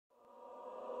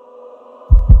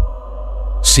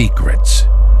Secrets.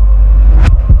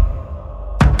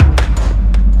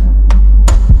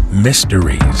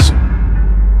 Mysteries.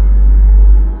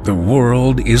 The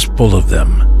world is full of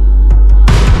them.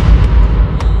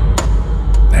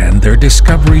 And their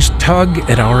discoveries tug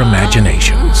at our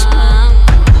imaginations.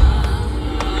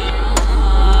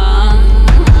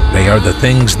 They are the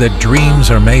things that dreams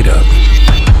are made of,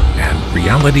 and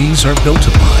realities are built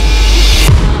upon.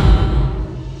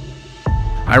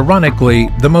 Ironically,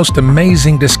 the most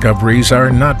amazing discoveries are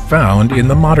not found in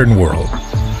the modern world.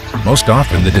 Most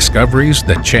often, the discoveries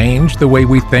that change the way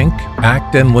we think,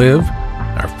 act, and live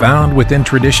are found within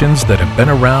traditions that have been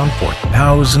around for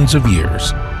thousands of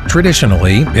years.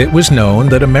 Traditionally, it was known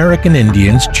that American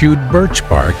Indians chewed birch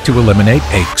bark to eliminate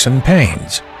aches and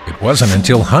pains. It wasn't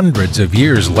until hundreds of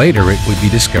years later it would be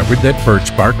discovered that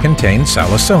birch bark contained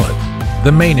salicylate,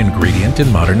 the main ingredient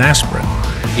in modern aspirin.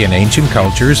 In ancient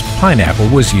cultures, pineapple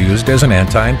was used as an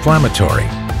anti-inflammatory,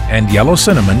 and yellow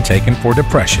cinnamon taken for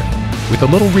depression. With a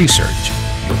little research,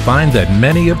 you'll find that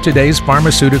many of today's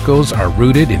pharmaceuticals are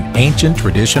rooted in ancient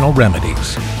traditional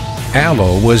remedies.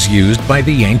 Aloe was used by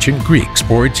the ancient Greeks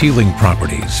for its healing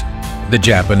properties. The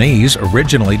Japanese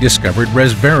originally discovered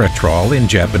resveratrol in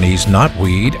Japanese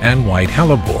knotweed and white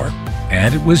hellebore,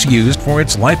 and it was used for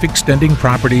its life-extending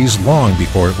properties long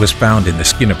before it was found in the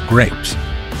skin of grapes.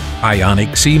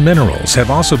 Ionic sea minerals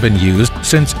have also been used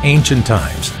since ancient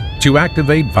times to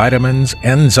activate vitamins,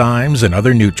 enzymes, and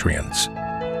other nutrients.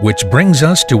 Which brings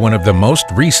us to one of the most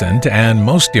recent and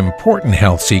most important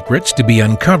health secrets to be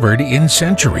uncovered in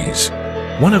centuries.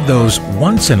 One of those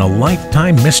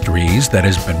once-in-a-lifetime mysteries that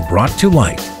has been brought to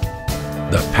light.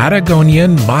 The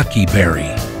Patagonian Maqui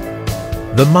berry.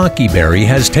 The Maqui berry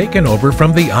has taken over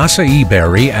from the acai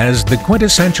berry as the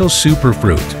quintessential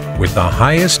superfruit with the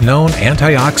highest known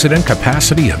antioxidant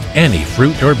capacity of any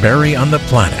fruit or berry on the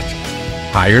planet.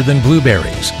 Higher than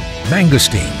blueberries,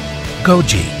 mangosteen,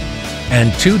 goji,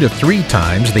 and 2 to 3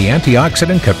 times the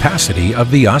antioxidant capacity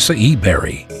of the acai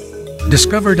berry.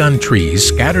 Discovered on trees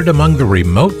scattered among the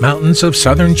remote mountains of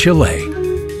southern Chile,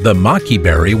 the Maqui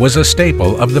berry was a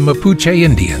staple of the Mapuche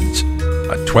Indians,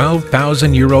 a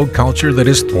 12,000-year-old culture that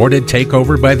has thwarted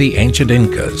takeover by the ancient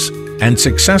Incas and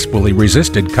successfully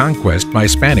resisted conquest by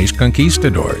Spanish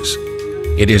conquistadors.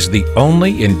 It is the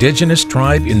only indigenous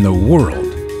tribe in the world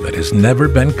that has never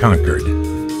been conquered.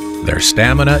 Their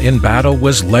stamina in battle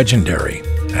was legendary,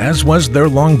 as was their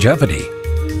longevity,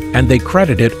 and they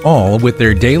credit it all with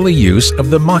their daily use of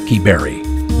the Maqui berry.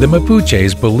 The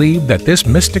Mapuches believed that this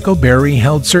mystical berry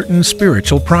held certain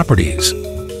spiritual properties.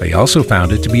 They also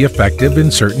found it to be effective in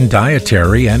certain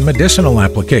dietary and medicinal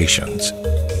applications.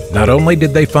 Not only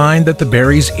did they find that the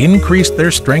berries increased their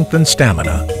strength and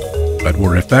stamina, but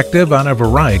were effective on a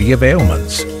variety of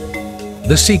ailments.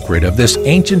 The secret of this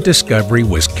ancient discovery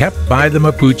was kept by the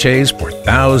Mapuches for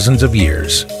thousands of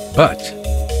years, but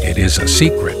it is a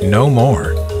secret no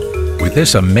more. With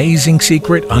this amazing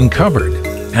secret uncovered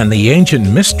and the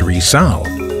ancient mystery solved,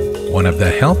 one of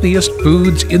the healthiest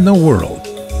foods in the world,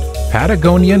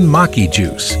 Patagonian Maqui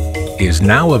juice, is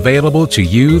now available to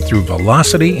you through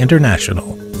Velocity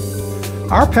International.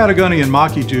 Our Patagonian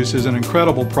Maqui juice is an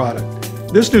incredible product.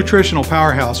 This nutritional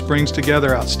powerhouse brings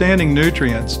together outstanding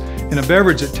nutrients in a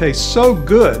beverage that tastes so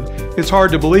good, it's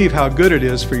hard to believe how good it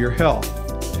is for your health.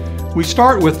 We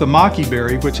start with the Maqui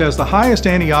berry, which has the highest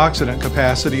antioxidant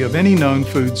capacity of any known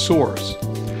food source.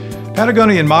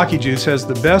 Patagonian Maqui juice has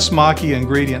the best Maqui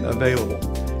ingredient available.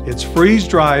 It's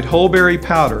freeze-dried whole berry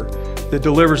powder that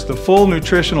delivers the full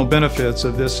nutritional benefits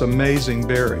of this amazing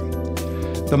berry.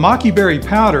 The Maqui berry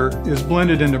powder is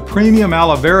blended into premium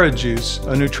aloe vera juice,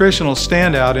 a nutritional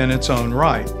standout in its own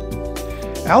right.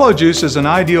 Aloe juice is an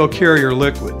ideal carrier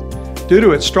liquid. Due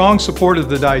to its strong support of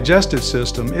the digestive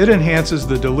system, it enhances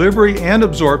the delivery and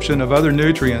absorption of other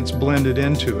nutrients blended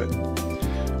into it.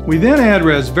 We then add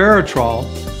resveratrol,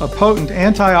 a potent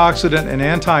antioxidant and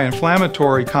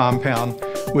anti-inflammatory compound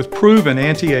with proven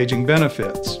anti-aging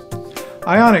benefits.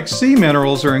 Ionic sea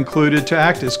minerals are included to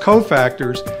act as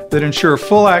cofactors that ensure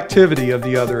full activity of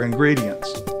the other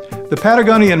ingredients. The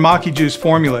Patagonian Maqui juice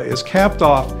formula is capped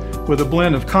off with a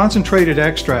blend of concentrated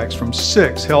extracts from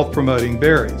 6 health-promoting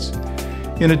berries.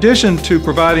 In addition to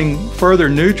providing further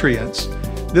nutrients,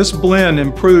 this blend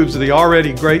improves the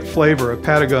already great flavor of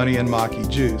Patagonian Maqui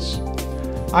juice.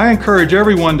 I encourage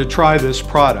everyone to try this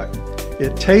product.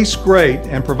 It tastes great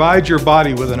and provides your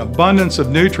body with an abundance of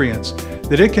nutrients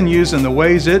that it can use in the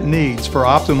ways it needs for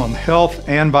optimum health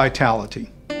and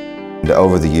vitality.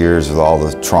 Over the years, with all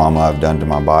the trauma I've done to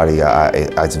my body,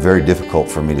 it's very difficult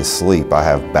for me to sleep. I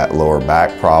have lower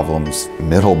back problems,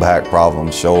 middle back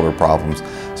problems, shoulder problems.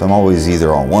 So I'm always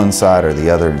either on one side or the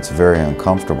other, and it's very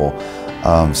uncomfortable.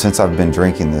 Since I've been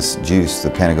drinking this juice, the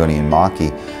Patagonian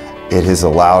Maqui, it has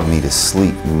allowed me to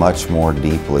sleep much more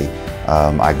deeply.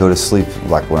 I go to sleep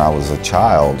like when I was a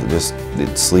child, just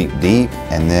sleep deep,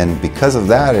 and then because of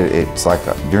that, it's like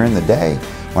during the day,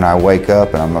 when I wake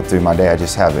up and I'm up through my day, I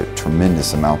just have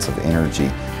tremendous amounts of energy.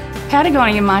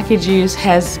 Patagonian Maqui juice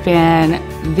has been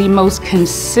the most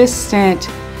consistent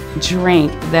drink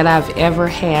that I've ever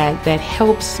had that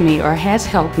helps me or has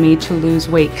helped me to lose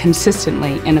weight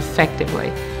consistently and effectively,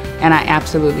 and I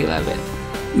absolutely love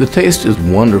it. The taste is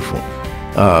wonderful.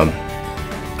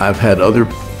 I've had other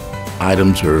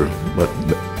items or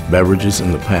beverages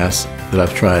in the past that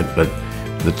I've tried, but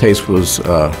the taste was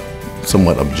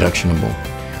somewhat objectionable.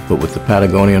 But with the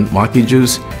Patagonian Maqui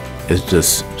juice, it's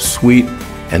just sweet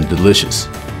and delicious.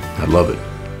 I love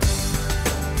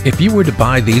it. If you were to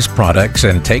buy these products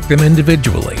and take them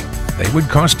individually, they would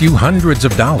cost you hundreds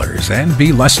of dollars and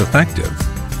be less effective.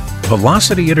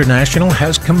 Velocity International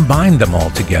has combined them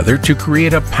all together to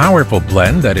create a powerful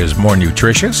blend that is more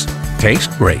nutritious,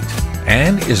 tastes great,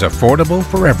 and is affordable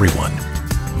for everyone.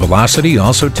 Velocity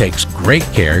also takes great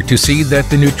care to see that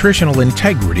the nutritional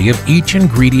integrity of each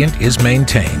ingredient is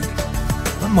maintained.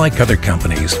 Unlike other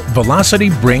companies,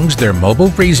 Velocity brings their mobile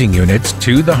freezing units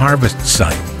to the harvest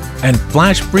site and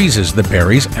flash freezes the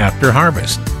berries after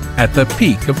harvest at the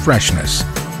peak of freshness.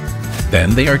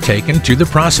 Then they are taken to the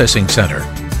processing center,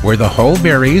 where the whole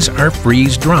berries are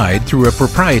freeze-dried through a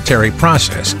proprietary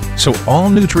process, so all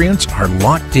nutrients are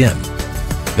locked in.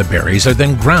 The berries are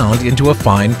then ground into a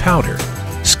fine powder,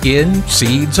 skin,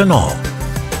 seeds, and all,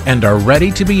 and are ready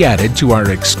to be added to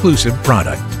our exclusive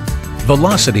product.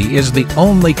 Velocity is the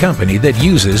only company that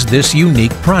uses this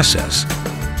unique process.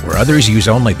 Where others use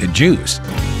only the juice,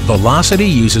 Velocity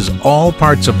uses all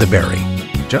parts of the berry,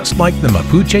 just like the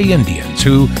Mapuche Indians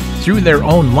who, through their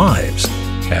own lives,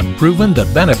 have proven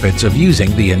the benefits of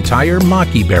using the entire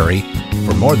Maqui berry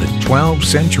for more than 12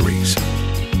 centuries.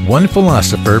 One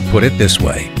philosopher put it this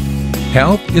way: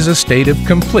 health is a state of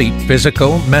complete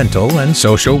physical, mental, and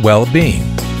social well-being,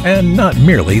 and not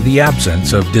merely the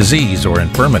absence of disease or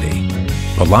infirmity.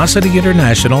 Velocity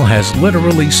International has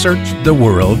literally searched the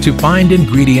world to find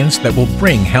ingredients that will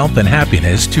bring health and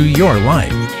happiness to your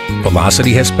life.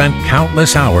 Velocity has spent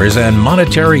countless hours and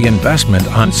monetary investment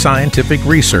on scientific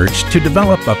research to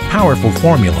develop a powerful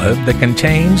formula that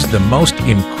contains the most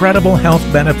incredible health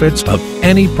benefits of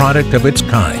any product of its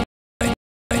kind.